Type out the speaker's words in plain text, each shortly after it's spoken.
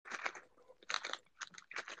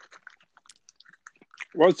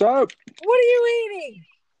What's up? What are you eating?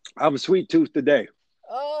 I'm a sweet tooth today.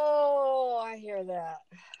 Oh, I hear that.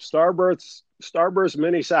 Starburst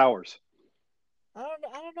mini sours. I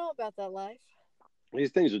don't know about that life.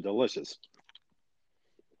 These things are delicious.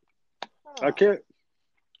 I Huh. can't.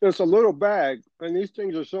 It's a little bag, and these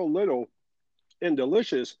things are so little and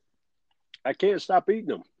delicious. I can't stop eating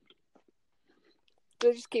them.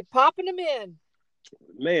 They just keep popping them in.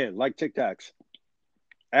 Man, like Tic Tacs, Nothing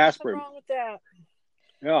aspirin. wrong with that.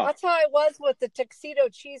 Yeah, That's how I was with the tuxedo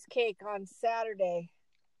cheesecake on Saturday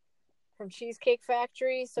from Cheesecake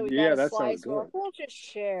Factory. So we got yeah, a that sounds slice. Well, good. we'll just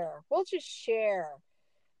share. We'll just share.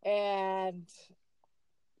 And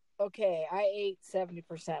okay, I ate 70%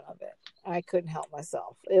 of it. I couldn't help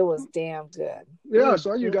myself. It was damn good. Yeah, I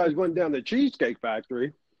saw you guys went down to Cheesecake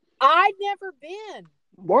Factory. I'd never been.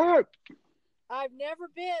 What? I've never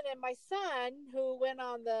been. And my son, who went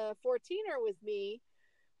on the 14er with me,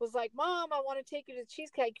 was like, Mom, I want to take you to the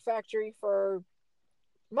Cheesecake Factory for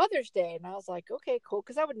Mother's Day. And I was like, okay, cool.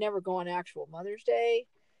 Because I would never go on actual Mother's Day.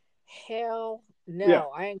 Hell Yeah,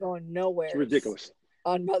 no. I ain't going it's nowheres ridiculous.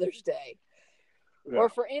 on Mother's Day Yeah. or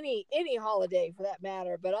for any holiday for that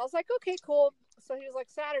matter. But I was like, okay, cool. So he was like,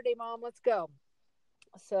 Saturday, Mom, let's go.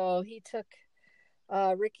 So he took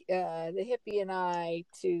Rick, the hippie, and I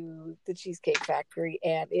to the Cheesecake Factory,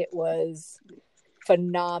 and it was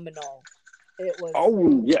phenomenal. It was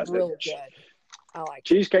Oh, yeah, the really good. I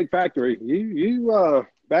liked it. Cheesecake Factory.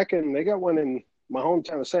 Back in they got one in my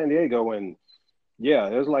hometown of San Diego, and yeah,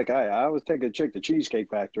 it was like I was taking a chick to Cheesecake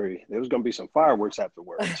Factory. There was going to be some fireworks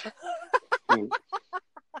afterwards.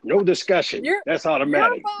 No discussion. you're That's you're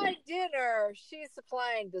automatic. buying dinner. She's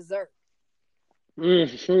supplying dessert.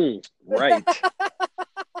 Right.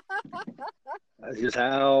 That's just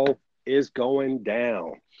how it's going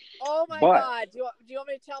down. Oh my But God! Do you want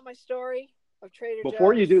me to tell my story of Trader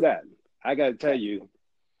before you Joe's? do that, I got to tell Okay. you,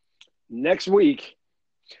 next week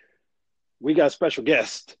we got a special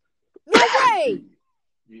guest. No way.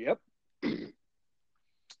 Yep.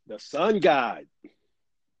 The Sun God.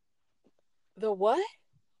 The what?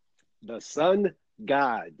 The Sun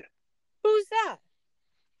God. Who's that?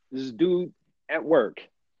 This dude at work.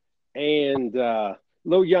 And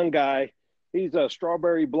little young guy. He's a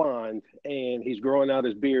strawberry blonde, and he's growing out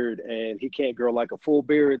his beard, and he can't grow like a full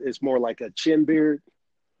beard. It's more like a chin beard.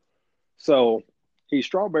 So he's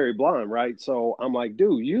strawberry blonde, right? So I'm like,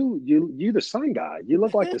 dude, you the sun god. You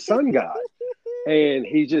look like the sun god. And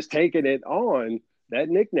he's just taking it on that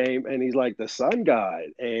nickname, and he's like the sun god.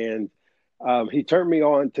 And he turned me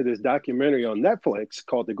on to this documentary on Netflix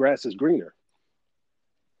called The Grass is Greener.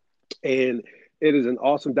 And it is an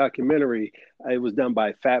awesome documentary. It was done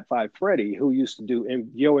by Fat Five Freddy, who used to do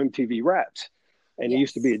Yo MTV Raps, and he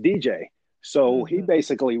used to be a Yes. DJ. So he Mm-hmm.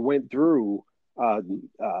 basically went through.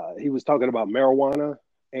 He was talking about marijuana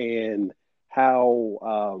and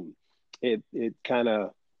how it kind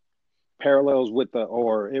of parallels with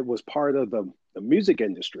or it was part of the music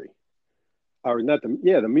industry, or not the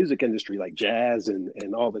music industry, like jazz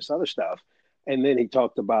and all this other stuff. And then it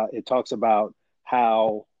talks about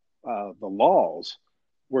how the laws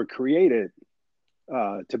were created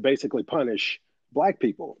to basically punish black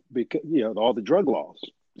people because all the drug laws.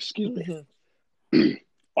 Excuse me. Mm-hmm.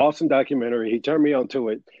 Awesome documentary. He turned me onto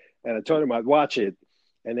it, and I told him I'd watch it,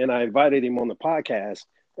 and then I invited him on the podcast,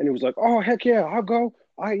 and he was like, "Oh heck yeah, I'll go.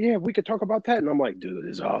 Yeah, we could talk about that." And I'm like, "Dude,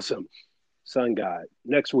 it's awesome." Sun God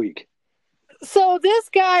next week. So this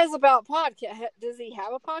guy is about podcast. Does he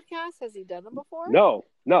have a podcast? Has he done them before? No,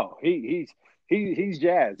 he's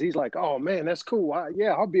jazzed. He's like, "Oh man, that's cool.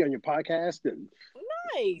 Yeah, I'll be on your podcast." And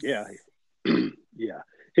yeah, Nice. yeah.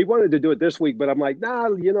 He wanted to do it this week, but I'm like, nah,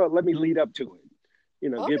 let me lead up to it.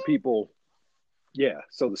 Give Okay. people, yeah.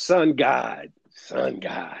 So the sun god,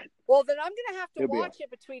 Well, then I'm gonna have to he'll be watch it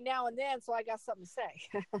between now and then, so I got something to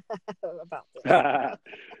say about this. on.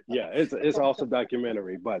 Yeah, it's an awesome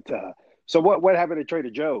documentary. But so what happened at Trader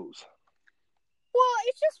Joe's? Well,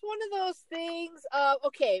 it's just one of those things.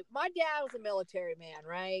 Okay, my dad was a military man,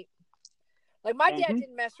 right? Like my dad Hmm.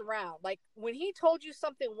 didn't mess around. Like when he told you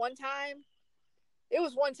something one time, it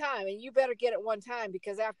was one time, and you better get it one time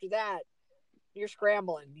because after that, you're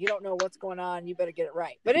scrambling. You don't know what's going on. You better get it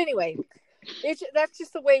right. But anyway, that's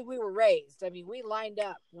just the way we were raised. I mean, we lined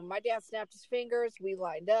up. When my dad snapped his fingers, we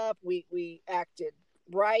lined up. We acted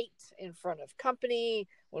right in front of company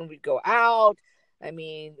when we'd go out. I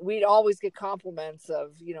mean, we'd always get compliments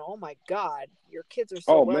of, oh my God, your kids are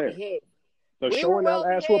so Oh well man, behaved. the We were showing out well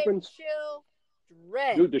ass behaved, whoopings, chill,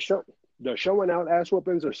 dread. dude. The showing out ass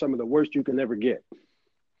whoopings are some of the worst you can ever get.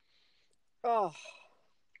 Oh,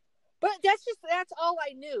 But that's all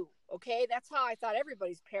I knew. Okay, that's how I thought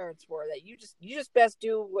everybody's parents were. That you just best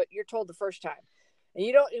do what you're told the first time, and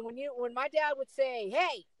you don't. And when my dad would say,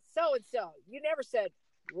 "Hey, so and so," you never said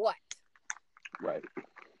what. Right.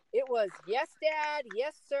 It was yes, Dad,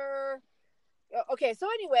 yes, sir. Okay, so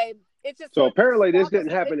anyway, it's just so apparently this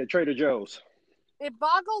didn't happen at Trader Joe's. It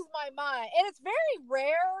boggles my mind, and it's very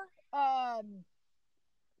rare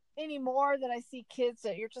anymore that I see kids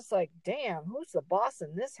that you're just like, damn, who's the boss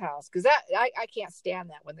in this house? Because I can't stand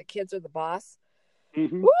that when the kids are the boss.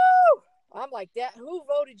 Mm-hmm. Woo! I'm like that. Who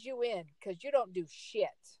voted you in? Because you don't do shit.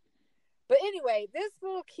 But anyway, this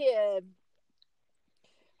little kid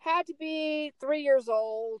had to be 3 years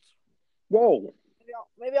old. Whoa.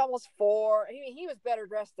 Maybe almost 4. I mean, he was better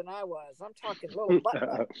dressed than I was. I'm talking little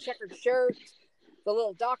button-up checkered shirt, the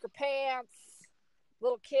little Docker pants,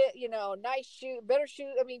 little kid, nice shoe, better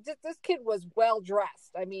shoe. I mean, this kid was well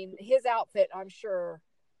dressed. I mean, his outfit, I'm sure,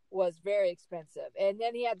 was very expensive. And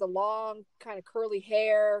then he had the long, kind of curly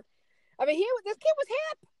hair. I mean, this kid was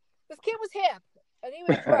hip. This kid was hip, and he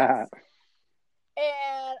was dressed.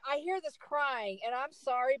 And I hear this crying, and I'm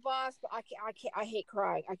sorry, boss, but I can't. I hate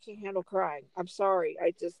crying. I can't handle crying. I'm sorry.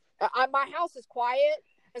 My house is quiet,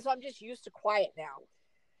 and so I'm just used to quiet now.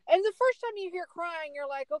 And the first time you hear crying, you're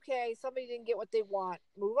like, okay, somebody didn't get what they want.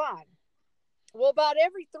 Move on. Well, about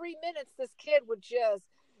every 3 minutes, this kid would just,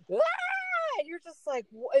 and you're just like,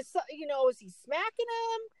 is he smacking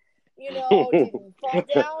him? Did he fall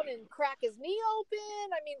down and crack his knee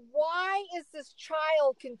open? I mean, why is this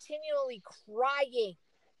child continually crying?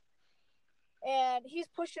 And he's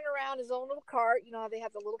pushing around his own little cart. You know how they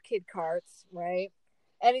have the little kid carts, right?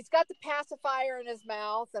 And he's got the pacifier in his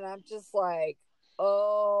mouth. And I'm just like,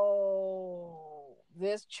 oh,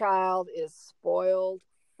 this child is spoiled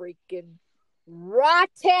freaking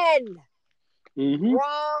rotten. Mm-hmm.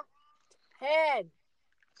 Rotten.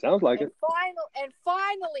 Sounds like it.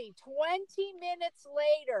 Finally, 20 minutes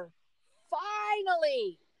later,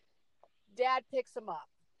 Dad picks him up.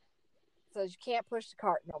 Says you can't push the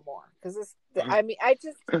cart no more. Because this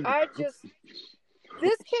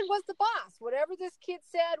kid was the boss. Whatever this kid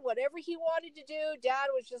said, whatever he wanted to do, Dad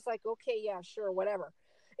was just like, okay, yeah, sure, whatever.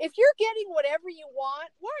 If you're getting whatever you want,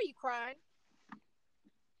 why are you crying?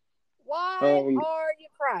 Why are you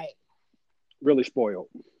crying? Really spoiled.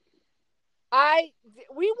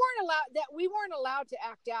 We weren't allowed to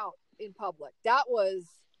act out in public. That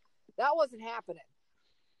wasn't happening.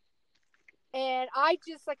 And I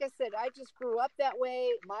just, like I said, I just grew up that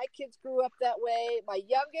way. My kids grew up that way. My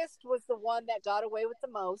youngest was the one that got away with the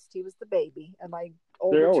most. He was the baby. And my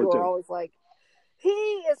older two are always like, he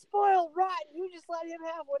is spoiled rotten. You just let him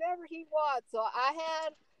have whatever he wants. So I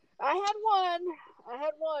had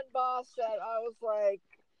one boss that I was like,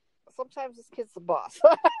 sometimes this kid's the boss.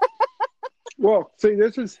 Well, see,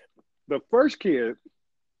 this is the first kid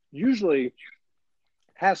usually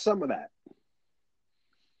has some of that.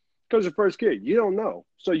 Because the first kid, you don't know.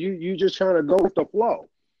 So you just kind of go with the flow.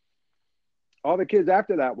 All the kids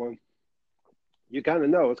after that one, you kind of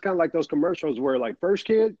know. It's kind of like those commercials where like first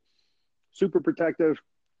kid, super protective.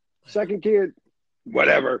 Second kid,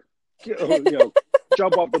 whatever.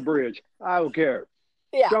 Jump off the bridge. I don't care.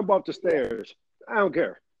 Yeah. Jump off the stairs. I don't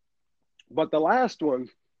care. But the last one,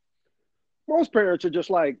 most parents are just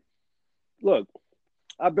like, look,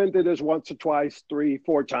 I've been through this once or twice, 3,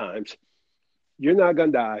 4 times. You're not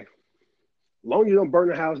going to die. As long as you don't burn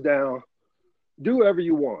the house down, do whatever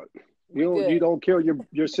you want. You don't kill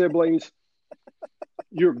your siblings.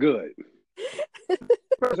 You're good.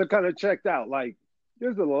 Parents are kind of checked out. Like,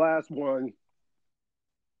 this is the last one.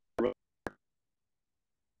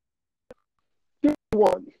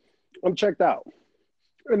 I'm checked out.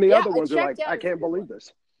 And the other ones are like, I can't believe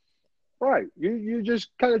this. Right. You just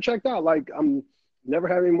kind of checked out. Like, I'm never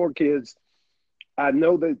having more kids. I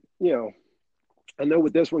know that, I know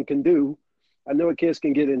what this one can do. I know what kids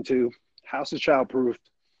can get into. House is childproof.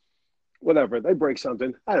 Whatever. They break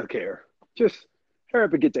something. I don't care. Just hurry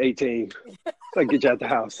up and get to 18 so I can get you out the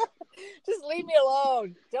house. Just leave me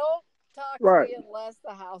alone. Don't talk to me unless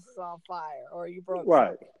the house is on fire or you broke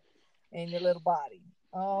something in your little body.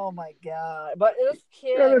 Oh, my God. But this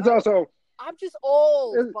kid, and it's I'm just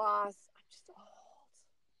old, boss. I'm just old.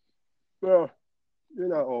 Well, you're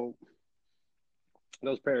not old.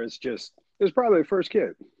 Those parents it's probably the first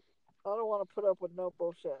kid. I don't want to put up with no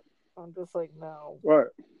bullshit. I'm just like, no. Right.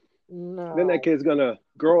 No. Then that kid's going to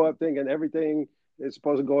grow up thinking everything is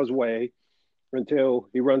supposed to go his way until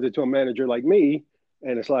he runs into a manager like me.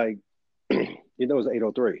 And it's like, it's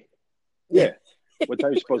 8:03. Yeah. What time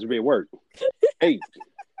are you supposed to be at work? 8.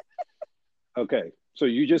 Okay. So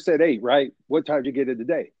you just said 8, right? What time did you get in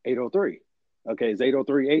today? 8:03. Okay. Is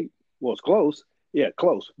 8:03 8? Well, it's close. Yeah,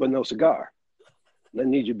 close, but no cigar. I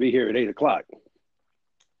need you to be here at 8 o'clock.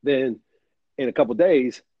 Then in a couple of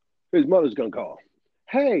days, his mother's gonna call.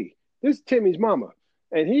 Hey, this is Timmy's mama,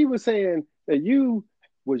 and he was saying that you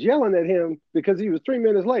was yelling at him because he was 3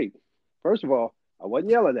 minutes late. First of all, I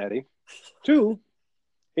wasn't yelling at him. Two,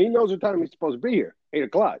 he knows what time he's supposed to be here, 8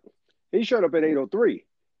 o'clock. He showed up at 8:03.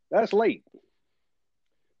 That's late.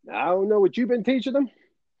 Now, I don't know what you've been teaching him,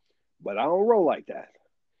 but I don't roll like that.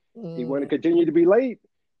 He want to continue to be late,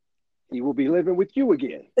 he will be living with you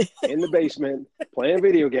again in the basement, playing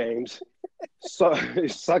video games,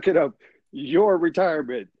 sucking up your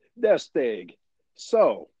retirement nest egg.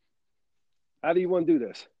 So, how do you want to do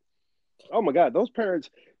this? Oh my God, those parents,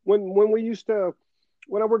 when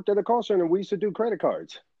I worked at a call center, we used to do credit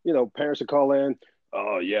cards. Parents would call in,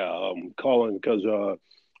 oh yeah, I'm calling because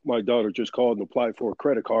my daughter just called and applied for a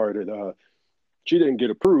credit card and she didn't get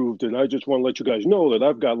approved. And I just want to let you guys know that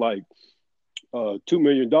I've got like $2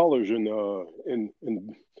 million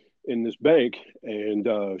in this bank,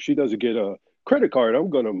 and she doesn't get a credit card. I'm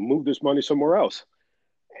going to move this money somewhere else.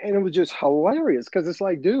 And it was just hilarious because it's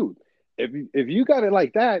like, dude, if you got it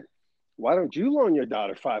like that, why don't you loan your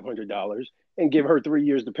daughter $500 and give her 3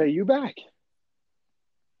 years to pay you back?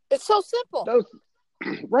 It's so simple.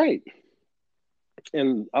 Right.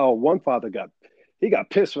 And one father got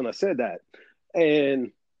pissed when I said that.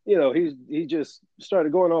 And, he just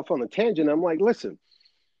started going off on a tangent. I'm like, listen,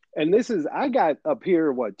 and I got up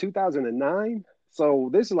here, 2009? So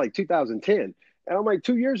this is like 2010. And I'm like,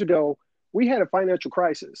 2 years ago, we had a financial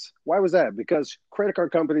crisis. Why was that? Because credit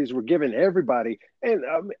card companies were giving everybody, and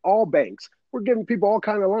all banks were giving people all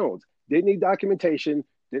kinds of loans. Didn't need documentation,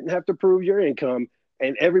 didn't have to prove your income,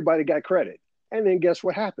 and everybody got credit. And then guess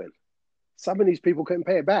what happened? Some of these people couldn't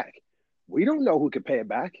pay it back. We don't know who could pay it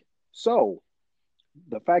back. So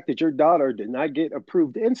the fact that your daughter did not get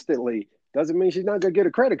approved instantly doesn't mean she's not going to get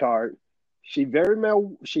a credit card. She very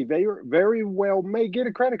well may get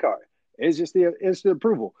a credit card. It's just the instant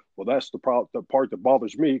approval. Well, that's the part that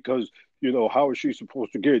bothers me because, how is she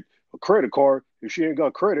supposed to get a credit card if she ain't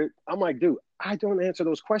got credit? I'm like, dude, I don't answer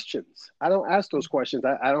those questions. I don't ask those questions.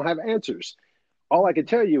 I don't have answers. All I can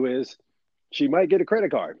tell you is she might get a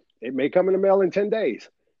credit card. It may come in the mail in 10 days.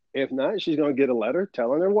 If not, she's going to get a letter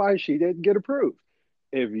telling her why she didn't get approved.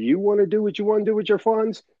 If you want to do what you want to do with your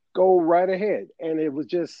funds, go right ahead. And it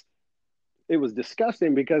was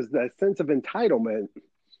disgusting because that sense of entitlement,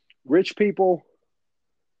 rich people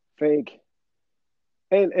think,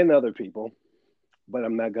 and other people, but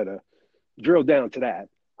I'm not going to drill down to that.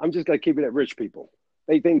 I'm just going to keep it at rich people.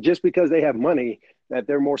 They think just because they have money that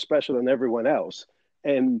they're more special than everyone else.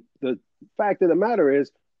 And the fact of the matter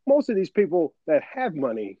is, most of these people that have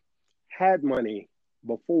money had money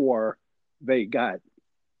before they got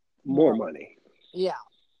more money. Yeah.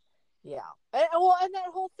 And that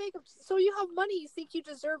whole thing of, so you have money, you think you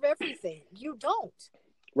deserve everything. You don't.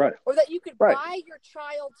 Right. Or that you could buy your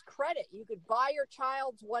child's credit. You could buy your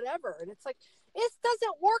child's whatever. And it's like, it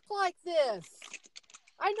doesn't work like this.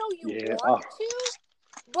 I know you want to,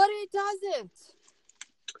 but it doesn't.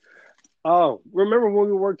 Oh, remember when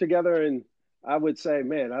we worked together and I would say,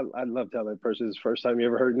 man, I'd love telling that person it's the first time you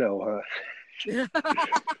ever heard no, huh?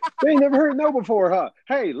 They ain't never heard no before, huh?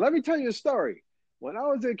 Hey, let me tell you a story. When I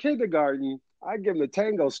was in kindergarten, I give them the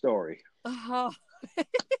tango story. Uh-huh.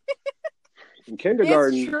 In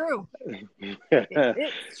kindergarten. It's true.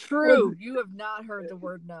 It's true. Well, you have not heard the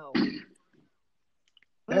word no.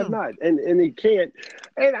 I have not. And he can't.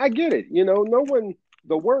 And I get it.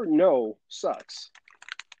 The word no sucks.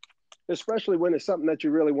 Especially when it's something that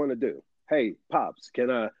you really want to do. Hey, Pops, can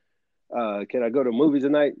I go to movies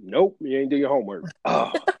tonight? Nope, you ain't do your homework.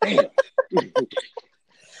 Oh, damn.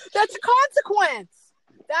 That's a consequence.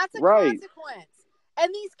 That's a consequence.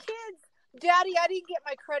 And these kids, Daddy, I didn't get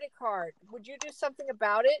my credit card. Would you do something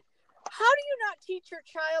about it? How do you not teach your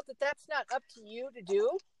child that that's not up to you to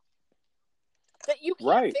do? That you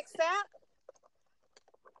can't fix that?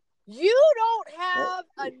 You don't have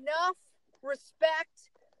enough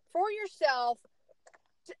respect for yourself.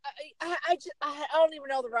 I don't even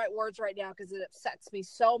know the right words right now because it upsets me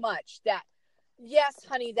so much that, yes,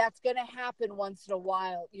 honey, that's going to happen once in a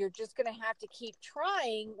while. You're just going to have to keep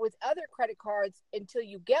trying with other credit cards until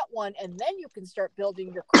you get one, and then you can start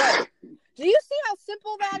building your credit. Do you see how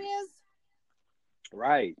simple that is?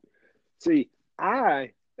 Right. See,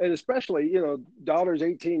 and especially, daughters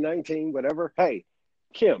 18, 19, whatever. Hey,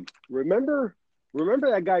 Kim, remember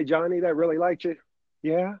that guy Johnny that really liked you?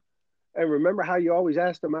 Yeah. And remember how you always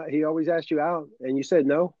asked him out? He always asked you out and you said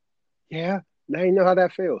no? Yeah. Now you know how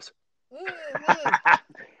that feels. Mm-hmm.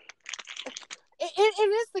 it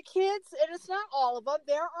is the kids, and it's not all of them.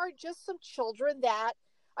 There are just some children that,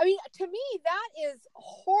 I mean, to me, that is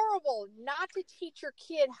horrible not to teach your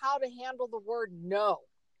kid how to handle the word no.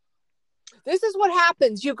 This is what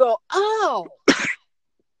happens. You go, oh,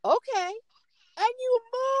 okay. And you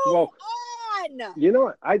move on. You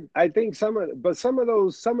know, I think some of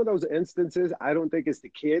those instances, I don't think it's the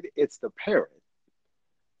kid, it's the parent.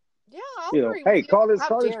 Yeah, I'll agree with hey, you. call this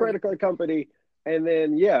credit card company, and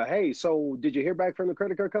then hey, so did you hear back from the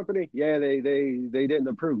credit card company? Yeah, they didn't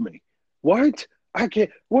approve me. What? I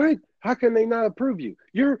can't. What? How can they not approve you?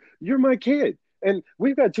 You're my kid, and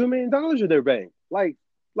we've got $2 million in their bank. Like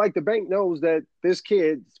the bank knows that this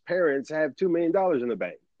kid's parents have $2 million in the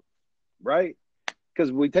bank, right? Because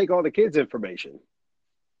we take all the kids' information.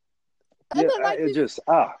 And then, like it just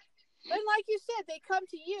And like you said, they come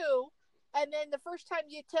to you, and then the first time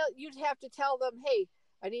you'd have to tell them, "Hey,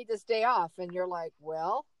 I need this day off," and you're like,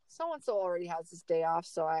 "Well, so and so already has this day off,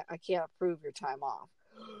 so I can't approve your time off."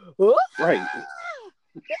 Right.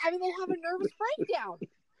 I mean, they have a nervous breakdown.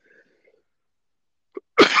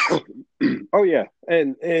 Oh yeah,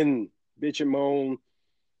 and bitch and moan,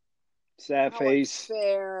 sad face.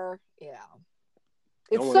 Unfair. Yeah.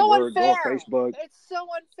 It's so unfair. Go on Facebook. It's so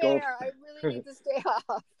unfair. I really need this day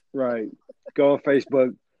off. Right. Go on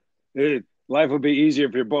Facebook. Life would be easier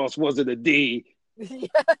if your boss wasn't a D. Yeah.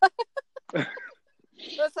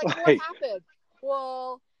 It's like, what happened?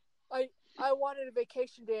 Well, I wanted a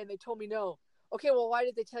vacation day and they told me no. Okay, well, why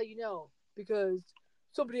did they tell you no? Because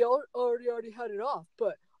somebody already had it off,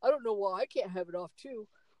 but I don't know why I can't have it off too.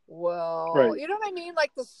 Well, right. You know what I mean?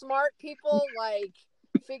 Like the smart people,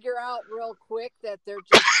 figure out real quick that they're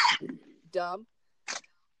just dumb.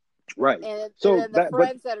 Right. And then the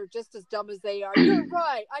friends that are just as dumb as they are, you're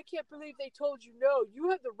right. I can't believe they told you no.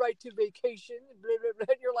 You have the right to vacation. Blah, blah, blah.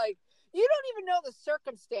 And you're like, you don't even know the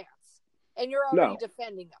circumstance. And you're already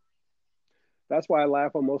defending them. That's why I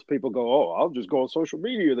laugh when most people go, oh, I'll just go on social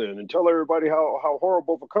media then and tell everybody how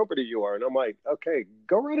horrible of a company you are. And I'm like, okay,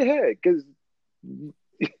 go right ahead. Because,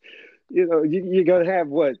 you're going to have,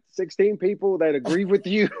 16 people that agree with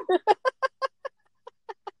you?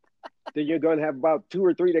 Then you're going to have about 2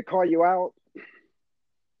 or 3 that call you out?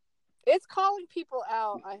 It's calling people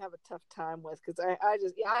out I have a tough time with because I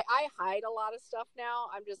hide a lot of stuff now.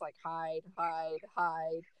 I'm just like, hide.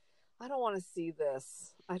 I don't want to see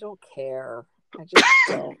this. I don't care. I just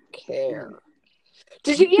don't care.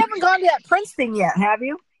 You haven't gone to that Prince thing yet, have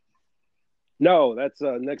you? No, that's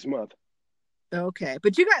next month. Okay,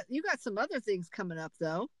 but you got some other things coming up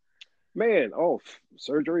though. Man,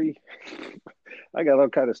 surgery. I got all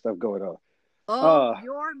kind of stuff going on. Oh,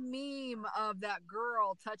 your meme of that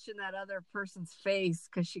girl touching that other person's face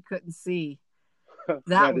because she couldn't see.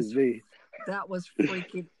 That is me. That was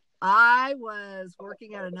freaking. I was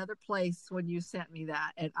working at another place when you sent me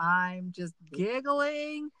that, and I'm just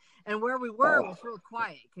giggling. And where we were was real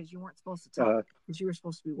quiet because you weren't supposed to talk because you were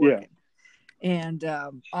supposed to be working. Yeah. And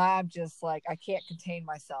I'm just like, I can't contain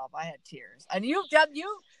myself. I had tears, and you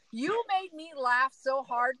made me laugh so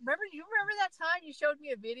hard. Remember that time you showed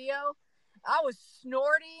me a video? I was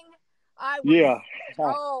snorting. I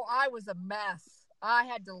was a mess. I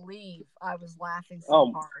had to leave. I was laughing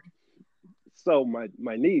so hard. So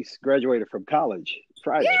my niece graduated from college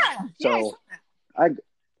Friday. Yeah. So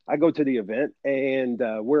I go to the event and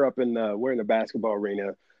we're in the basketball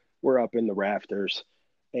arena. We're up in the rafters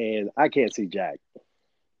and I can't see jack.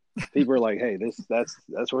 People are like, "Hey,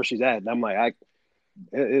 that's where she's at." And I'm like,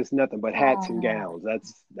 it's nothing but hats and gowns.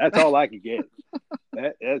 That's all I could get.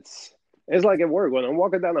 It's like at work when I'm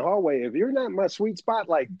walking down the hallway. If you're not in my sweet spot,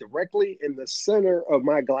 like directly in the center of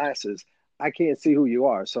my glasses, I can't see who you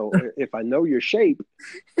are. So if I know your shape,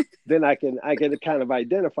 then I can kind of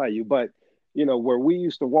identify you. But where we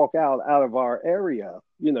used to walk out of our area,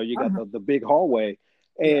 you got the big hallway,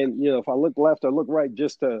 and if I look left or look right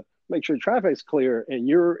just to make sure traffic's clear, and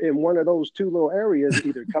you're in one of those 2 little areas,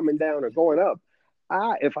 either coming down or going up,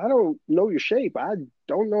 if I don't know your shape, I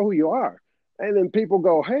don't know who you are. And then people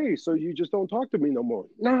go, "Hey, so you just don't talk to me no more?"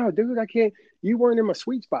 No, dude, I can't. You weren't in my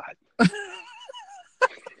sweet spot.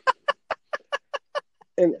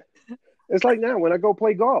 And it's like now when I go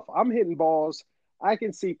play golf, I'm hitting balls. I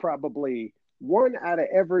can see probably 1 out of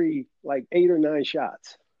every 8 or 9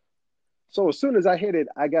 shots. So as soon as I hit it,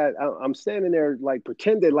 I'm standing there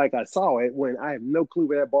pretending like I saw it when I have no clue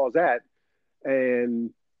where that ball's at.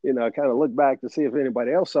 And, I kind of look back to see if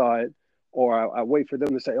anybody else saw it, or I wait for them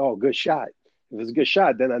to say, "Oh, good shot." If it's a good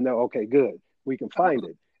shot, then I know, okay, good. We can find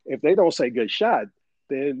it. If they don't say good shot,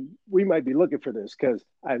 then we might be looking for this because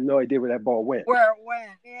I have no idea where that ball went. Where it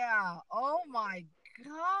went, yeah. Oh, my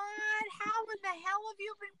God. How in the hell have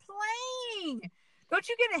you been playing? Don't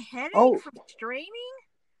you get a headache Oh from straining?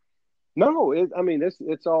 no,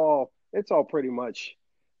 it's all pretty much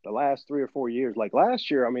the last 3 or 4 years. Like last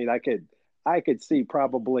year, I mean, I could see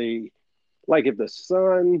probably like if the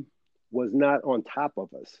sun was not on top of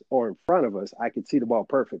us or in front of us, I could see the ball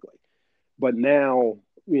perfectly. But now,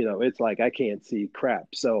 it's like I can't see crap.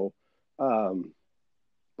 So, um,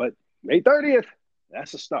 but May 30th,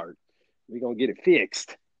 that's a start. We're gonna get it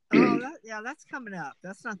fixed. Oh, that's coming up.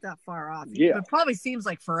 That's not that far off. Yeah, It probably seems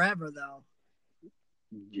like forever though.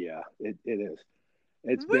 yeah, it is.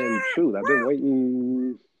 It's been Where shoot. I've been where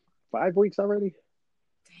waiting 5 weeks already.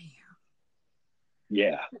 damn.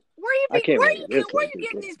 Yeah, I Where can't are wait you this where are late you this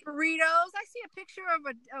getting late. these burritos? I see a picture of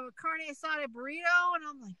a carne asada burrito and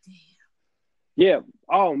I'm like, damn. Yeah.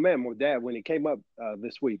 Oh man, my dad when he came up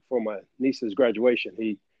this week for my niece's graduation,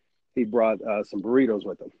 he brought some burritos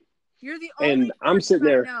with him, You're the only and I'm person sitting I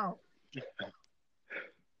there, know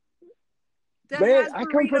that man. has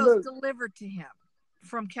burritos delivered to him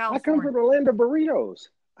from I come from California. the land of burritos.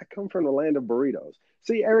 I come from the land of burritos.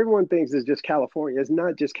 See, everyone thinks it's just California. It's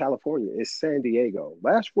not just California. It's San Diego.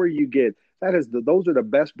 That's where you get those are the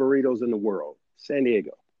best burritos in the world. San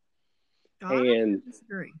Diego. I And don't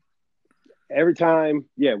disagree. every time,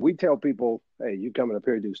 yeah, we tell people, hey, you coming up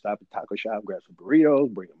here, do stop at taco shop, grab some burritos,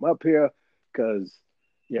 bring them up here, because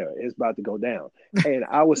yeah, it's about to go down. And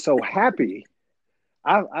I was so happy.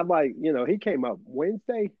 I'm like, he came up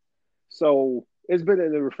Wednesday, so it's been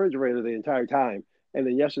in the refrigerator the entire time. And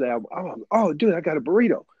then yesterday, oh, dude, I got a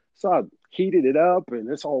burrito. So I heated it up, and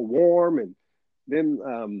it's all warm. And then,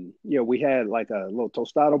 we had like a little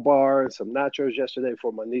tostado bar and some nachos yesterday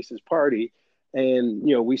for my niece's party. And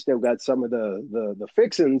we still got some of the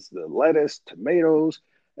fixings, the lettuce, tomatoes.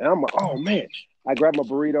 And I'm like, oh man, I grabbed my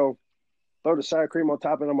burrito, throw the sour cream on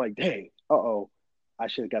top, and I'm like, dang, I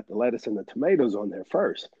should have got the lettuce and the tomatoes on there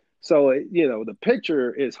first. So the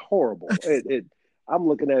picture is horrible. I'm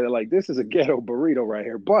looking at it like this is a ghetto burrito right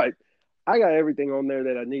here, but I got everything on there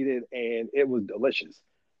that I needed, and it was delicious.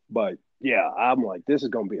 But yeah, I'm like, this is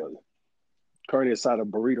gonna be a carne asada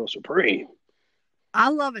burrito supreme. I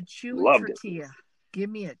love a chewy Loved it. tortilla. Give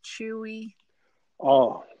me a chewy.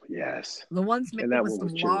 Oh yes, The ones and maybe that with one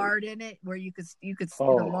some was chewy. lard in it, where you could see the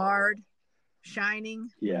Oh lard shining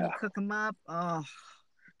when you yeah, cook them up. Oh,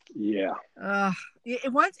 yeah. have you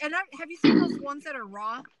seen those ones that are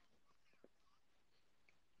raw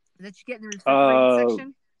that you get in the refrigerated Uh,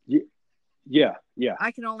 section? yeah, yeah.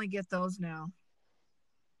 I can only get those now.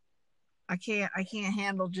 I can't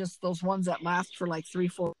handle just those ones that last for like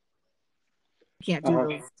 3-4. I can't do Uh-huh.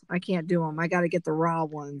 those. I can't do them. I got to get the raw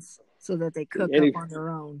ones so that they cook up Any on their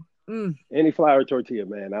own. Mm. any flour tortilla,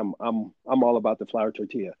 man. I'm all about the flour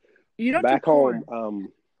tortilla. You don't do Back home, corn.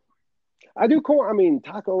 I do corn. I mean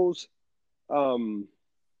tacos. Um,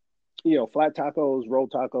 flat tacos, roll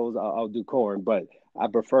tacos. I'll do corn, but I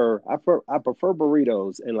prefer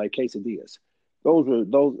burritos and like quesadillas.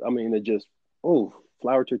 Those. I mean, they're just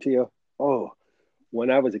flour tortilla. Oh,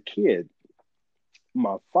 when I was a kid,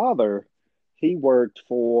 my father he worked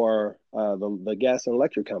for the gas and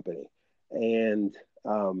electric company, and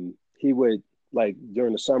he would like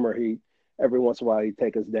during the summer he every once in a while he'd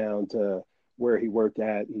take us down to where he worked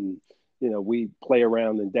at, and we play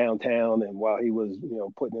around in downtown, and while he was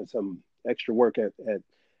putting in some extra work at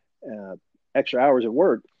uh, extra hours at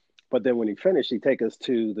work, but then when he finished he'd take us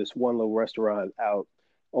to this one little restaurant out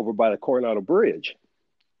over by the Coronado Bridge,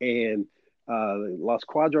 and Las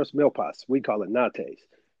Cuadras Milpas. We call it Nates.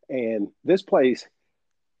 And this place,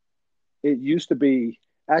 it used to be,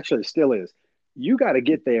 actually, it still is. You got to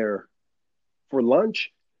get there for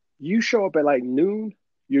lunch. You show up at like noon,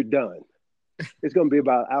 you're done. It's going to be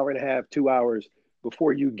about an hour and a half, 2 hours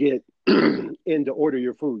before you get in to order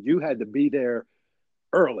your food. You had to be there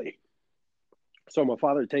early. So my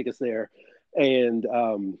father would take us there, and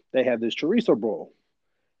they have this chorizo bowl.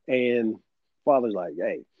 And father's like,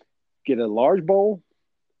 hey, get a large bowl.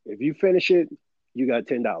 If you finish it, you got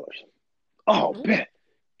 $10. Oh, bet.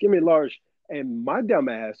 Give me a large. And my dumb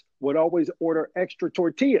ass would always order extra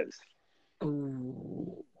tortillas.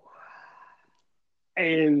 Ooh.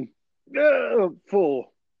 And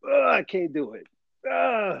full. I can't do it.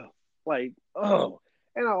 Like, oh.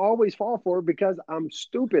 And I always fall for it because I'm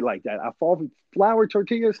stupid like that. I fall for flour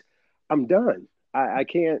tortillas. I'm done. I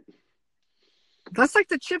can't. That's like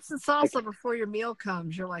the chips and salsa before your meal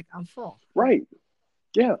comes. You're like, I'm full. Right.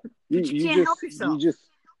 Yeah. But you can't help yourself. You just,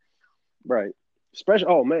 right. Especially,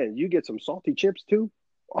 oh man, you get some salty chips too.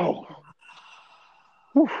 Oh.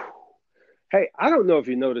 Whew. Hey, I don't know if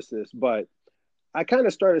you noticed this, but I kind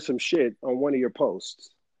of started some shit on one of your posts.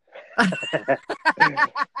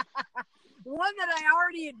 one that I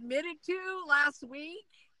already admitted to last week?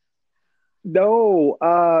 No,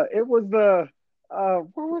 it was the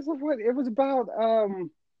what was it? What it was about?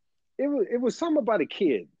 It was something about a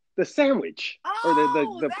kid, the sandwich, or the the,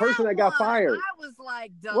 Oh, the person that that got one. fired. I was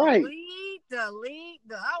like, Right. delete.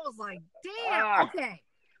 I was like, damn. Ah, Okay.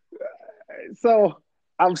 so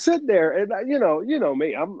I'm sitting there, and you know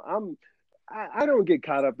me. I don't get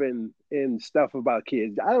caught up in stuff about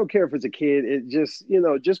kids. I don't care if it's a kid. It just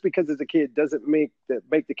just because it's a kid doesn't make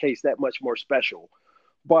the case that much more special.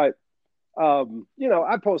 But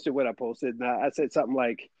I posted what I posted, and I said something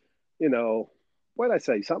like, what did I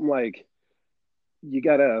say? Something like, you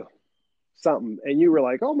gotta something, and you were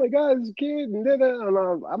like, "Oh my God, it's a kid," and then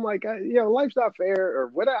I'm like, life's not fair, or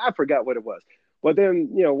what? I forgot what it was. But then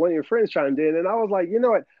one of your friends chimed in, and I was like, you know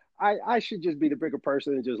what? I should just be the bigger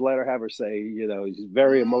person and just let her have her say. She's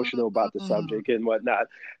very emotional about the Mm. subject and whatnot.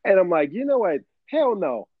 And I'm like, you know what? Hell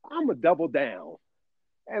no, I'm a double down.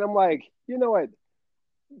 And I'm like, you know what?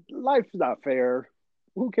 Life's not fair.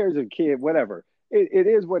 Who cares if a kid, whatever. It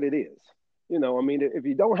is what it is. I mean, if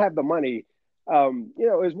you don't have the money,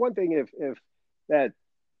 it's one thing if that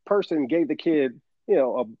person gave the kid,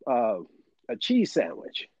 a cheese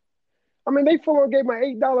sandwich. I mean, they full on gave my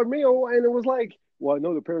 $8 meal, and it was like, well, I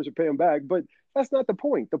know the parents are paying back, but that's not the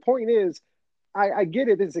point. The point is, I get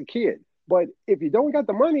it as a kid, but if you don't got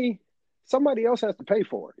the money, somebody else has to pay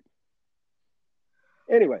for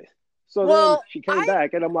it. Anyways, so then Well, she came I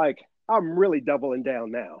back, and I'm like, I'm really doubling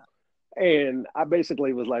down now. And I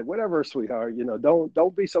basically was like, whatever, sweetheart,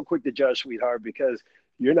 don't be so quick to judge, sweetheart, because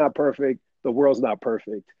you're not perfect. The world's not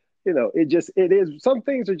perfect. It is. Some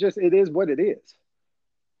things are just, it is what it is.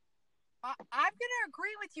 I'm going to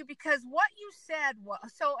agree with you because what you said was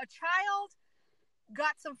so a child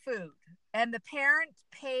got some food and the parent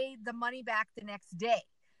paid the money back the next day,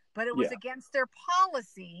 but it was Yeah. against their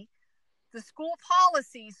policy, the school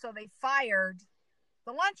policy, so they fired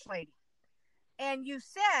the lunch lady. And you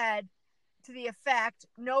said to the effect,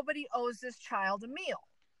 nobody owes this child a meal,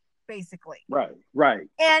 basically. Right. Right.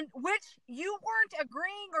 And which you weren't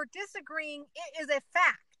agreeing or disagreeing, it is a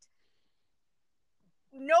fact.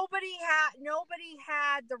 Nobody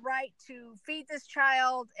had the right to feed this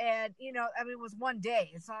child, and I mean, it was one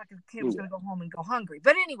day. It's not like the kid was Yeah. going to go home and go hungry.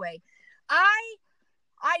 But anyway, I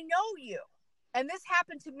know you, and this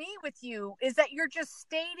happened to me with you, is that you're just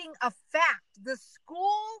stating a fact. The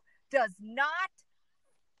school does not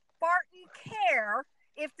Spartan care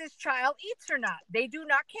if this child eats or not. They do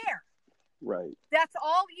not care. Right. That's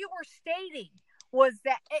all you were stating, was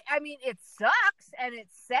that, I mean, it sucks and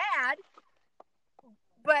it's sad,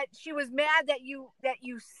 but she was mad that you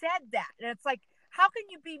said that. And it's like, how can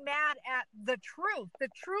you be mad at the truth? The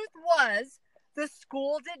truth was the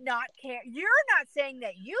school did not care. You're not saying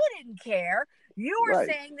that you didn't care. You were Right.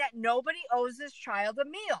 saying that nobody owes this child a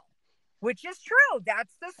meal, which is true.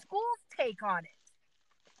 That's the school's take on it.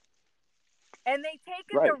 And they take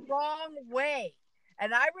it Right. the wrong way.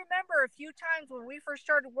 And I remember a few times when we first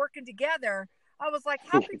started working together, I was like,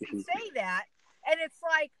 how could you say that? And it's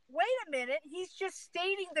like, wait a minute, he's just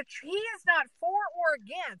stating he is not for or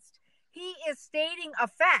against. He is stating a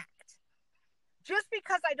fact. Just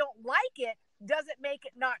because I don't like it doesn't make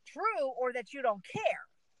it not true or that you don't care.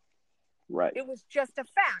 Right. It was just a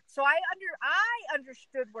fact. So I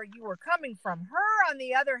understood where you were coming from. Her, on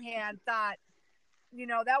the other hand, thought,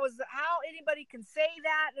 that was how anybody can say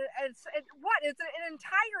that. And what? It's an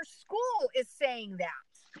entire school is saying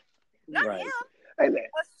that. Not Right. him. And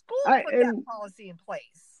A school put that policy in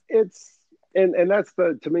place. it's and that's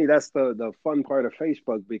to me, that's the fun part of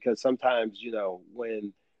Facebook, because sometimes,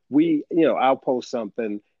 when I'll post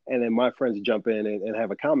something, and then my friends jump in and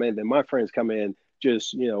have a comment, and my friends come in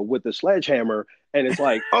just, with the sledgehammer, and it's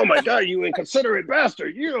like, oh my God, you inconsiderate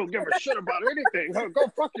bastard. You don't give a shit about anything. Huh? Go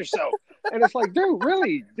fuck yourself. And it's like, dude,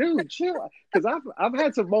 really, dude, chill. Because I've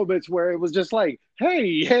had some moments where it was just like, hey,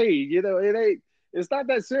 it's not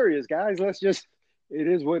that serious, guys. It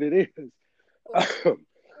is what it is.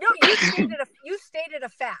 No, you stated a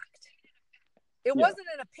fact. It wasn't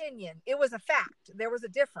an opinion. It was a fact. There was a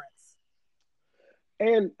difference.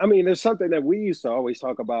 And I mean, there's something that we used to always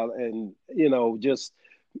talk about, and just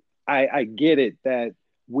I get it that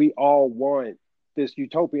we all want this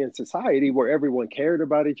utopian society where everyone cared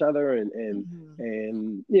about each other,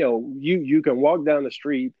 and you can walk down the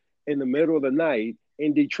street in the middle of the night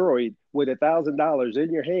in Detroit with $1,000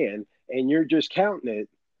 in your hand, and you're just counting it.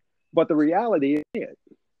 But the reality is,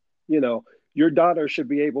 your daughter should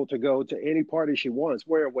be able to go to any party she wants,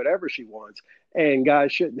 wear whatever she wants, and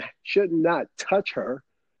guys should not touch her,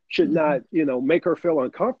 should not make her feel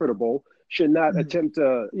uncomfortable, should not attempt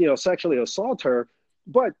to sexually assault her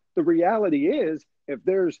But the reality is, if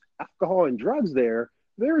there's alcohol and drugs there,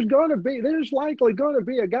 there's likely gonna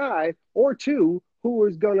be a guy or two who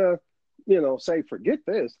is gonna, say, forget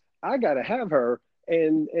this. I gotta have her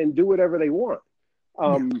and do whatever they want.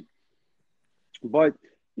 Yeah. But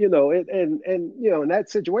in that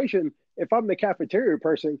situation, if I'm the cafeteria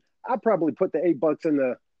person, I probably put the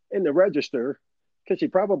 $8 in the register because she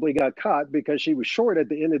probably got caught because she was short at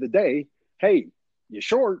the end of the day. Hey, you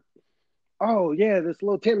short? Oh yeah, this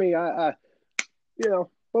little Timmy, boom,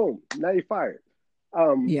 now you fired.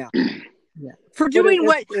 Yeah. Yeah. For But doing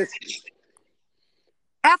what it's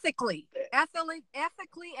ethically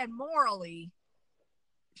and morally,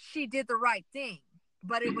 she did the right thing,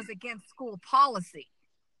 but it was against school policy,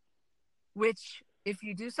 which if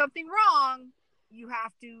you do something wrong,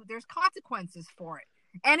 there's consequences for it.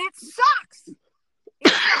 And it sucks.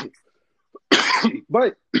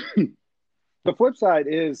 But the flip side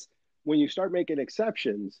is when you start making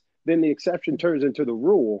exceptions, then the exception turns into the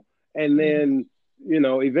rule. And then,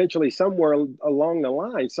 eventually somewhere along the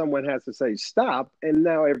line, someone has to say stop. And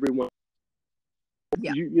now everyone,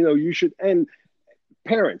 you should, and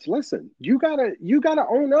parents, listen, you gotta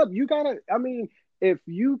own up.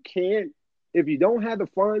 If you don't have the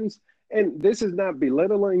funds, and this is not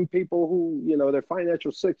belittling people who, their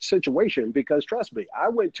financial situation, because trust me, I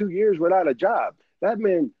went 2 years without a job. That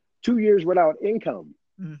meant 2 years without income,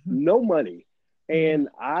 no money. And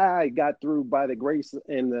I got through by the grace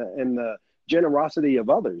and the generosity of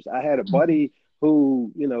others. I had a buddy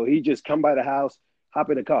who, he just come by the house, hop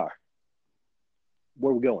in the car.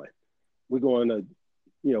 Where we going? We're going to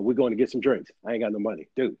get some drinks. I ain't got no money.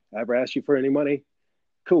 Dude, I ever asked you for any money?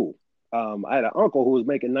 Cool. I had an uncle who was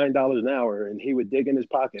making $9 an hour, and he would dig in his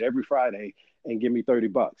pocket every Friday and give me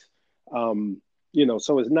 $30.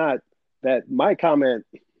 So it's not that my comment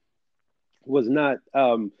was not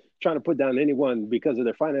trying to put down anyone because of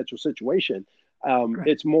their financial situation. Right.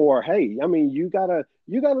 It's more, hey, you gotta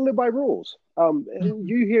live by rules. And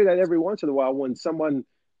you hear that every once in a while when someone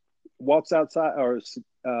walks outside, or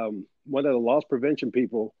one of the loss prevention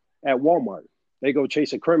people at Walmart, they go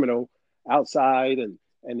chase a criminal outside and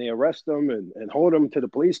they arrest them and hold them till the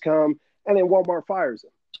police come, and then Walmart fires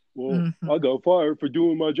them. Well, I got fired for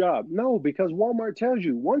doing my job. No, because Walmart tells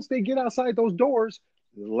you once they get outside those doors,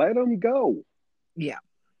 let them go. Yeah.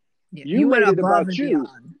 You made it about you.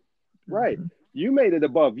 Right. You made it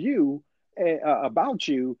above you, about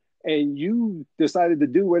you, and you decided to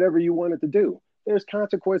do whatever you wanted to do. There's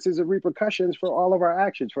consequences and repercussions for all of our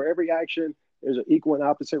actions. For every action, there's an equal and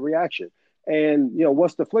opposite reaction. And,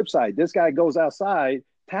 what's the flip side? This guy goes outside,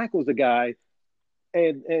 tackles the guy,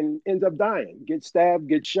 and ends up dying, gets stabbed,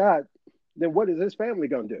 gets shot. Then what is his family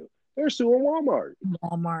going to do? They're suing Walmart.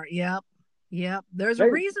 Yep. There's a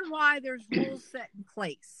reason why there's rules set in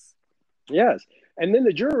place. Yes. And then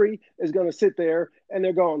the jury is going to sit there and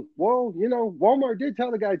they're going, well, Walmart did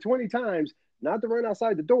tell the guy 20 times not to run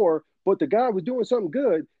outside the door, but the guy was doing something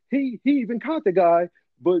good. He even caught the guy,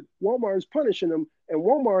 but Walmart is punishing him, and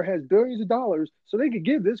Walmart has billions of dollars, so they could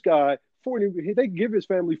give this guy they could give his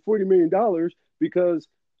family $40 million because,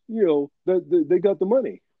 they got the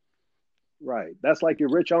money. Right. That's like your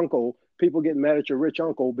rich uncle, people getting mad at your rich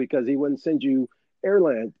uncle because he wouldn't send you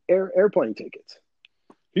airplane tickets.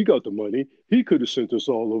 He got the money. He could have sent us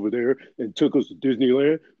all over there and took us to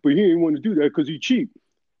Disneyland, but he didn't want to do that because he's cheap.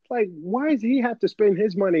 Like, why does he have to spend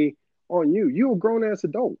his money on you? You're a grown-ass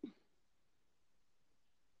adult.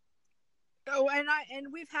 Oh,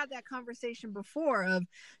 and we've had that conversation before of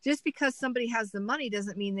just because somebody has the money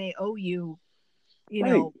doesn't mean they owe you,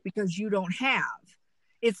 because you don't have.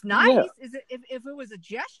 It's nice if it was a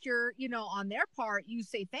gesture, on their part, you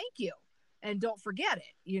say thank you and don't forget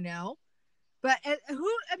it, But and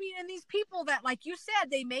these people that, like you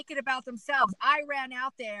said, they make it about themselves. I ran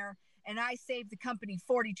out there and I saved the company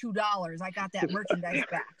 $42. I got that merchandise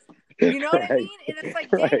back. You know what I mean? And it's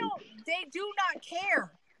like, they do not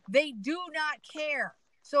care. They do not care.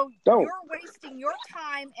 So you're wasting your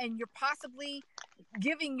time and you're possibly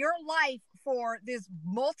giving your life for this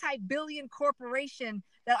multi-billion corporation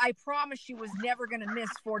that I promise you was never going to miss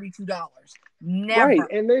 $42. Never.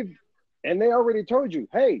 Right. And they already told you,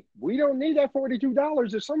 hey, we don't need that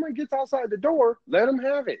 $42. If someone gets outside the door, let them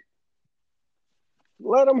have it.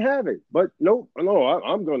 Let them have it. But no,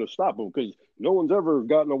 I'm going to stop them because no one's ever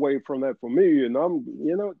gotten away from that for me. And I'm,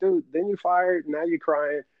 dude, then you fired. Now you're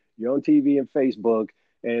crying. You're on TV and Facebook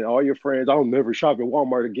and all your friends, I'll never shop at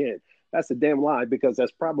Walmart again. That's a damn lie, because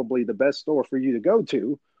that's probably the best store for you to go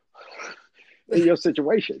to in your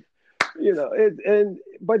situation.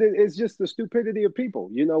 But it's just the stupidity of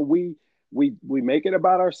people. we make it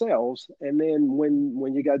about ourselves, and then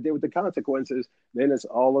when you got to deal with the consequences, then it's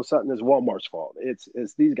all of a sudden it's Walmart's fault. It's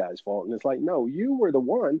these guys' fault, and it's like, no, you were the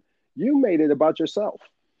one. You made it about yourself.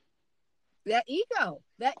 That ego,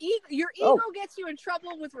 your ego gets you in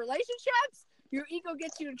trouble with relationships. Your ego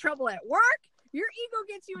gets you in trouble at work. Your ego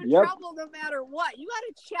gets you in trouble no matter what. You got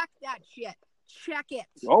to check that shit. Check it.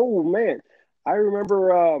 Oh man, I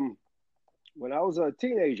remember when I was a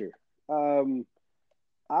teenager.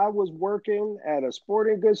 I was working at a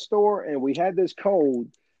sporting goods store, and we had this code.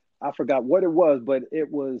 I forgot what it was, but it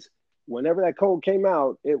was whenever that code came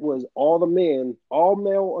out, it was all the men, all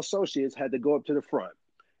male associates had to go up to the front.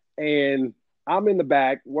 And I'm in the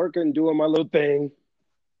back working, doing my little thing.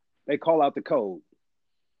 They call out the code.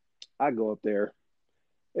 I go up there.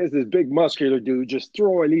 There's this big muscular dude just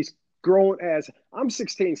throwing these grown ass. I'm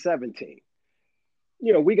 16, 17.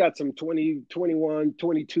 You know, we got some 20, 21,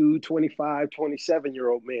 22, 25,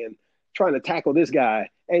 27-year-old men trying to tackle this guy,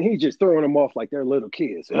 and he's just throwing them off like they're little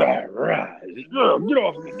kids. Get off me, get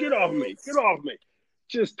off me, get off me.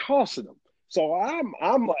 Just tossing them. So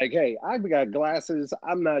I'm like, hey, I've got glasses.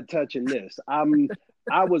 I'm not touching this.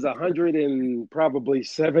 I was 100 and probably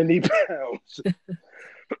 70 pounds.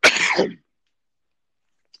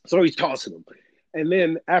 So he's tossing them. And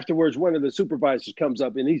then afterwards, one of the supervisors comes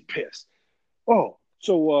up and he's pissed. Oh,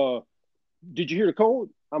 so did you hear the code?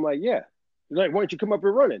 I'm like, yeah. He's like, why don't you come up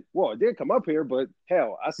here running? Well, I did come up here, but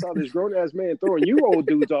hell, I saw this grown-ass man throwing you old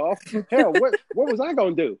dudes off. Hell, what was I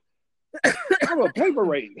going to do? I'm a paper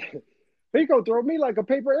weight. He going to throw me like a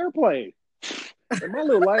paper airplane. And my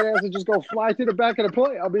little light ass is just going to fly to the back of the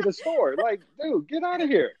plane. I'll be the store. Like, dude, get out of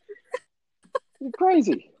here. You're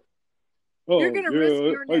crazy. You're going to risk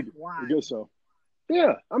your neck. Why? I guess so.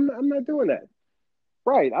 Yeah, I'm not doing that.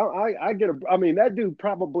 Right. I get I mean, that dude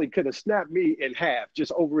probably could have snapped me in half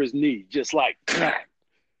just over his knee, just like.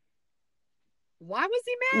 Why was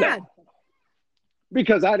he mad? No.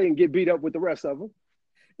 Because I didn't get beat up with the rest of them.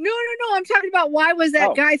 No. I'm talking about why was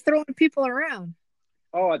that guy throwing people around?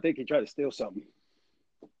 Oh, I think he tried to steal something.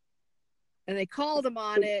 And they called him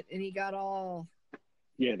on it, and he got all.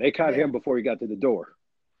 Yeah, they caught him before he got to the door.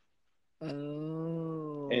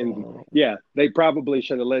 Oh. And yeah, they probably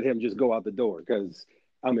should have let him just go out the door because,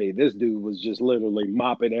 I mean, this dude was just literally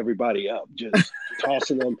mopping everybody up, just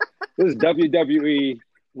tossing them. This is WWE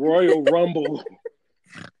Royal Rumble.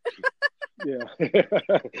 Yeah,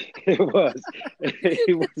 it was.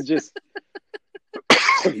 It was just.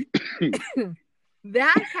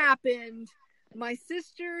 That happened. My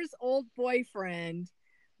sister's old boyfriend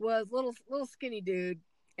was little skinny dude.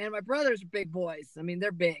 And my brothers are big boys. I mean,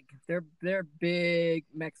 they're big. They're big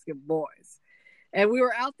Mexican boys. And we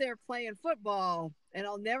were out there playing football, and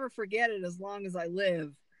I'll never forget it as long as I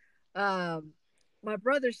live. My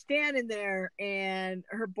brother's standing there, and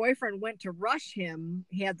her boyfriend went to rush him.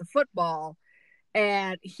 He had the football,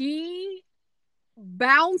 and he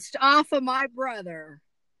bounced off of my brother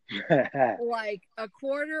like a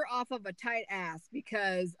quarter off of a tight ass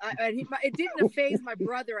because it didn't faze my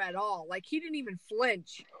brother at all. Like, he didn't even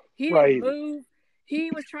flinch. He didn't move.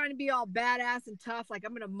 He was trying to be all badass and tough, like,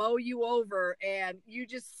 I'm going to mow you over. And you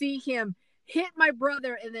just see him hit my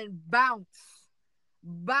brother and then bounce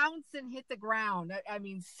and hit the ground. I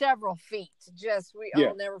mean, several feet.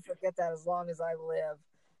 I'll never forget that as long as I live.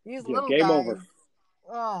 These little guys. Over.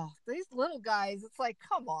 Oh, these little guys, it's like,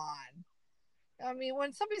 come on. I mean,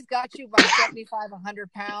 when somebody's got you by 75,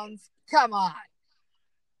 100 pounds, come on.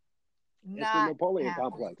 It's the Napoleon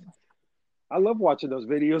complex. I love watching those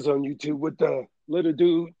videos on YouTube with the little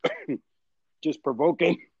dude just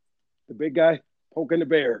provoking the big guy, poking the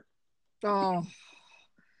bear. Oh,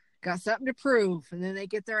 got something to prove. And then they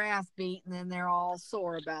get their ass beat, and then they're all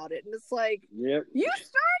sore about it. And it's like, yep. You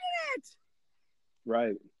started it.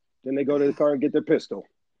 Right. Then they go to the car and get their pistol.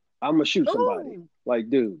 I'm going to shoot somebody. Like,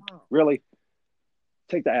 dude, really?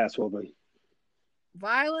 Take the ass whooping.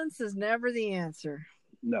 Violence is never the answer.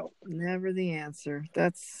 No, never the answer.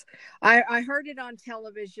 I heard it on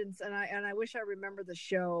televisions, and I wish I remember the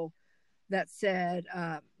show that said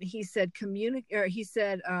he said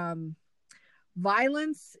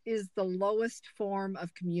violence is the lowest form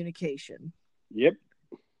of communication. Yep.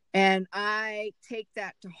 And I take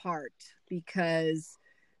that to heart because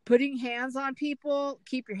putting hands on people,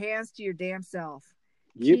 keep your hands to your damn self.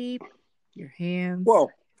 Yep. Keep your hands. Well,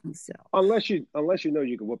 to yourself. unless you know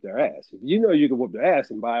you can whoop their ass. If you know you can whoop their ass,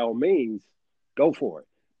 and by all means, go for it.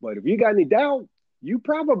 But if you got any doubt, you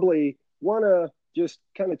probably want to just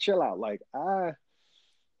kind of chill out. Like,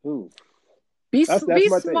 Be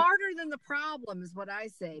smarter than the problem is what I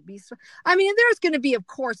say. I mean, there's going to be, of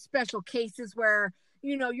course, special cases where,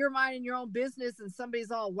 you're minding your own business and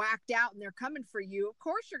somebody's all whacked out and they're coming for you, of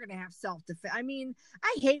course you're going to have self-defense. I mean,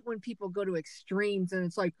 I hate when people go to extremes and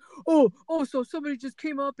it's like, oh, so somebody just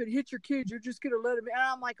came up and hit your kid. You're just going to let him. And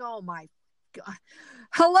I'm like, oh my God.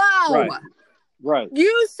 Hello. Right.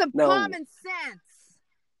 Use some common sense.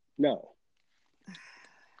 No.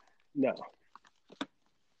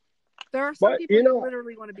 There are some people you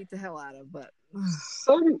literally want to beat the hell out of, but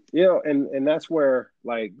some, and that's where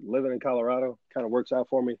like living in Colorado kind of works out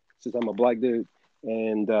for me since I'm a black dude,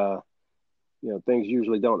 and things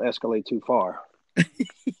usually don't escalate too far. I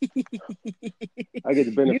get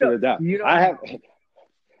the benefit of the doubt.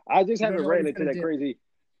 I just haven't ran into that crazy.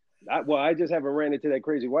 I just haven't ran into that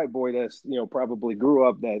crazy white boy that's probably grew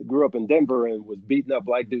up in Denver and was beating up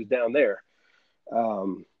black dudes down there.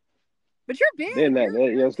 But you're big.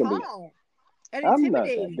 You're tall and I'm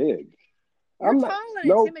intimidating. not that big. You're tall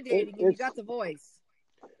and intimidating, and you got the voice.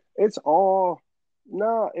 It's all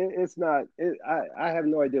it's not. I have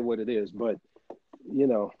no idea what it is, but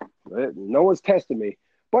no one's testing me.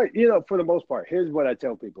 But for the most part, here's what I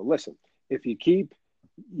tell people: listen, if you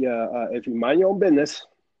mind your own business,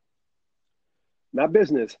 not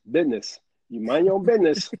business, you mind your own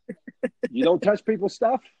business. You don't touch people's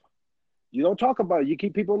stuff. You don't talk about it. You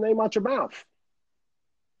keep people's name out your mouth.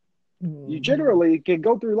 Mm-hmm. You generally can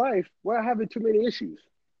go through life without having too many issues.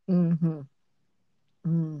 Mm-hmm.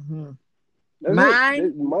 Mm-hmm.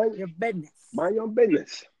 Mind your business. Mind your own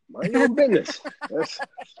business. Mind your own business.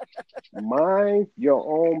 Mind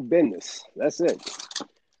your own business. That's it.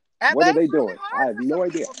 What are they doing? I have no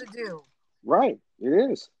idea. To do. Right.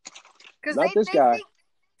 It is. Because they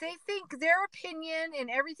think their opinion and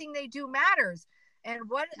everything they do matters. And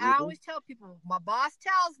what I always tell people, my boss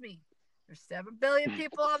tells me, there's 7 billion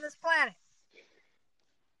people on this planet.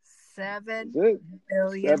 7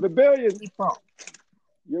 billion people.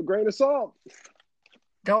 You're a grain of salt.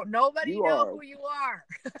 Don't nobody know who you are.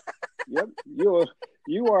 Yep.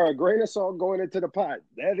 You are a grain of salt going into the pot.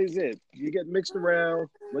 That is it. You get mixed around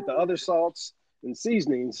with the other salts and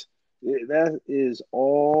seasonings. That is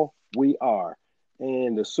all we are.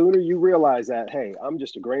 And the sooner you realize that, hey, I'm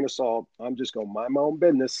just a grain of salt. I'm just going to mind my own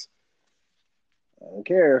business. I don't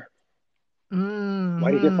care. Mm-hmm.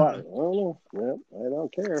 Why do you get fired? I don't know. Well, I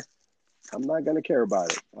don't care. I'm not going to care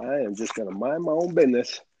about it. I am just going to mind my own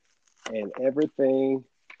business and everything.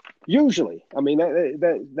 Usually, I mean,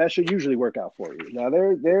 that should usually work out for you. Now,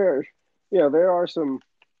 there are some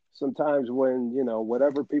times when,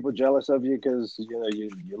 whatever people jealous of you because,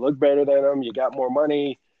 you look better than them, you got more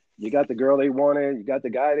money, you got the girl they wanted, you got the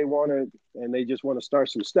guy they wanted, and they just want to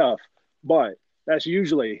start some stuff. But that's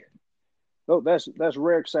usually, that's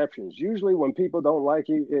rare exceptions. Usually when people don't like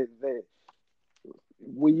you,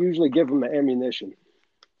 we usually give them the ammunition.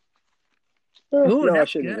 Ooh, no, I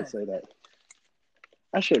shouldn't even say that.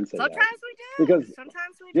 I shouldn't say Sometimes that. We do. Because,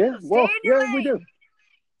 sometimes we do. We do.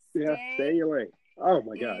 Stay in your lane. Oh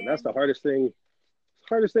my God, that's the hardest thing.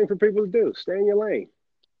 Hardest thing for people to do. Stay in your lane.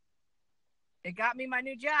 It got me my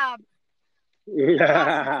new job.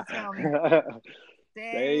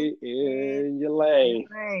 Stay in your lane.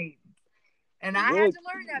 And I had to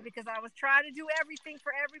learn that because I was trying to do everything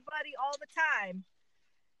for everybody all the time.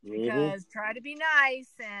 Because try to be nice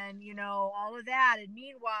and, all of that. And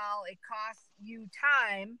meanwhile, it costs you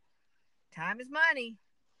time. Time is money.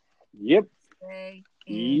 Yep. Stay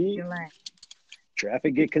in your lane.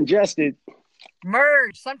 Traffic get congested.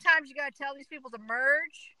 Merge. Sometimes you got to tell these people to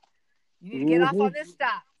merge. You need to get off on this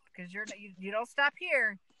stop because you don't stop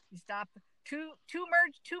here. You stop two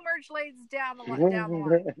merge lanes down the line. 2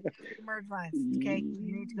 merge lines. Okay,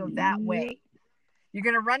 you need to go that way. You're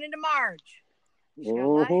gonna run into Marge. She's got a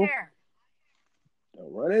lot of hair.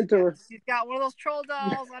 Don't run into her. She's got one of those troll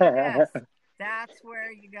dolls on her desk. That's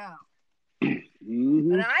where you go. And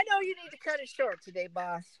I know you need to cut it short today,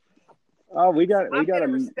 boss. Oh, we got to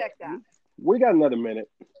respect that. We got another minute.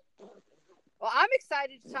 Well, I'm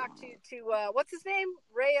excited to talk to what's his name?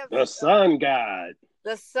 Ray of the Sun God.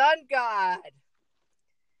 The Sun God.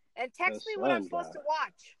 And text me what I'm supposed to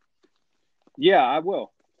watch. Yeah, I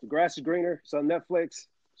will. The Grass is Greener. It's on Netflix.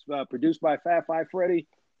 It's produced by Fat Five Freddy.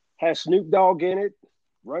 Has Snoop Dogg in it.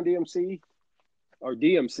 Run DMC. Or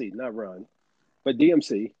DMC, not Run. But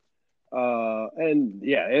DMC. And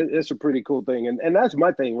yeah, it's a pretty cool thing. And that's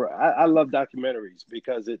my thing. I love documentaries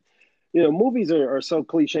because movies are so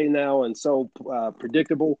cliche now and so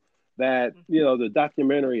predictable that, the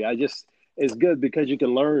documentary, is good because you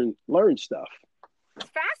can learn stuff. It's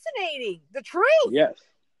fascinating. The truth. Yes.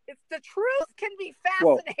 The truth can be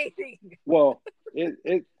fascinating. Well,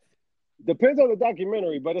 it depends on the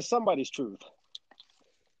documentary, but it's somebody's truth.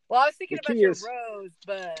 Well, I was thinking about your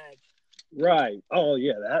Rosebud. Right. Oh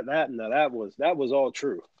yeah, that was all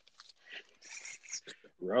true.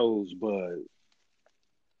 Rosebud.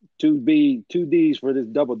 Two D's for this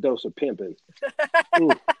double dose of pimping.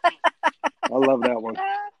 Ooh, I love that one.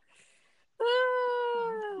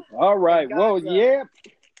 All Thank right. God Well, so. yeah.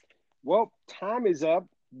 Well, time is up.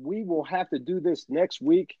 We will have to do this next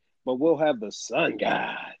week, but we'll have the sun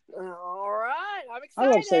god. All right. I'm I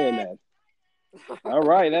love saying excited. that. All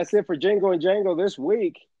right. That's it for Jingle and Jangle this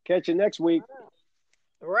week. Catch you next week.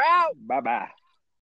 We're out. Bye bye.